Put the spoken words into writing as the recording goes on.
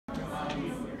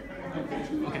Okay.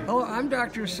 Hello, I'm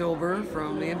Dr. Silber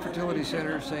from the Infertility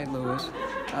Center of St. Louis.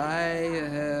 I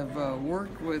have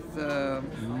worked with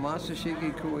Masa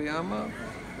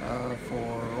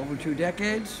for over 2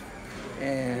 decades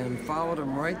and followed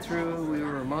him right through. We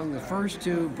were among the first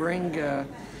to bring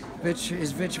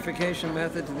his vitrification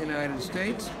method to the United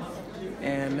States,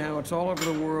 and now it's all over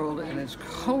the world, and it's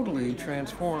totally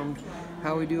transformed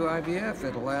how we do IVF.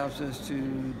 It allows us to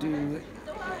do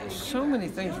so many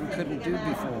things we couldn't do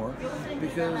before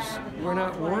because we're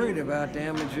not worried about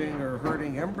damaging or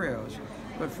hurting embryos.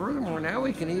 But furthermore, now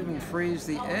we can even freeze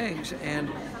the eggs, and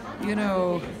you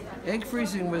know, egg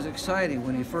freezing was exciting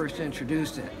when he first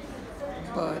introduced it.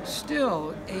 But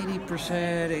still,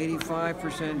 80%,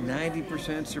 85%,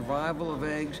 90% survival of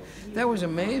eggs, that was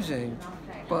amazing.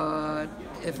 But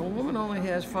if a woman only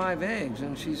has 5 eggs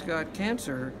and she's got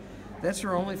cancer, that's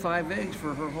her only 5 eggs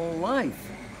for her whole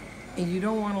life. And you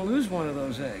don't want to lose one of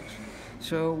those eggs.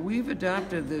 So we've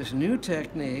adopted this new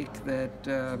technique that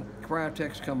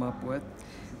Cryotec's come up with.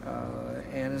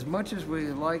 And as much as we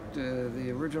liked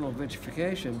the original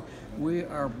vitrification, we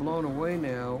are blown away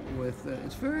now with,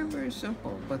 it's very, very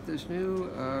simple, but this new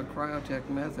Cryotec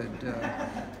method,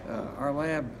 our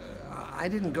lab, I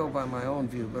didn't go by my own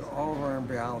view, but all of our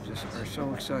embryologists are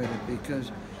so excited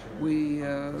because we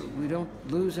don't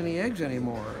lose any eggs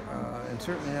anymore, and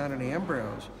certainly not any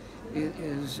embryos. It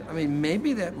is, I mean,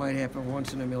 maybe that might happen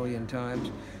once in a million times,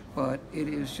 but it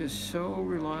is just so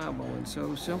reliable and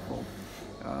so simple.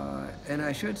 And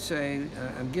I should say,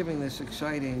 I'm giving this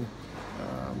exciting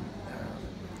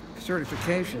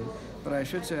certification, but I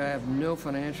should say I have no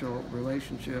financial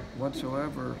relationship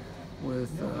whatsoever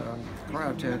with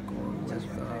Cryotec or with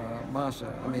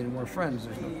Masa. I mean, we're friends,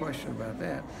 there's no question about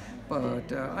that.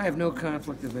 But I have no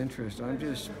conflict of interest. I'm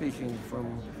just speaking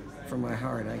from my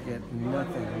heart. I get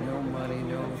nothing, no money,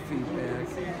 no feedback.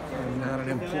 I'm not an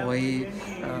employee.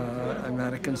 I'm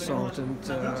not a consultant.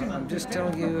 I'm just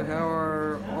telling you how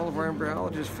all of our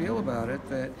embryologists feel about it,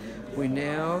 that when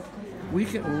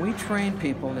we train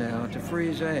people now to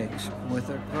freeze eggs with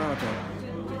a Cryotec,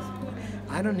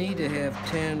 I don't need to have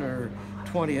 10 or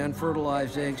 20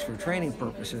 unfertilized eggs for training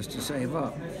purposes to save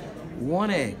up.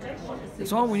 1 egg.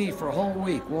 It's all we need for a whole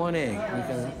week, 1 egg. We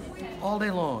can, all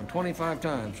day long, 25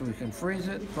 times. We can freeze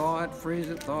it, thaw it, freeze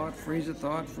it, thaw it, freeze it,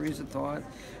 thaw it, freeze it, thaw it.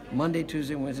 Monday,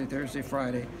 Tuesday, Wednesday, Thursday,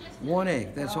 Friday. 1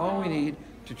 egg. That's all we need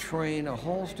to train a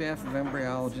whole staff of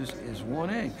embryologists is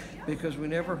 1 egg, because we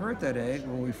never hurt that egg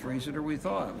when we freeze it or we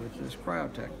thaw it with this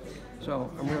Cryotec. So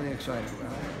I'm really excited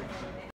about it.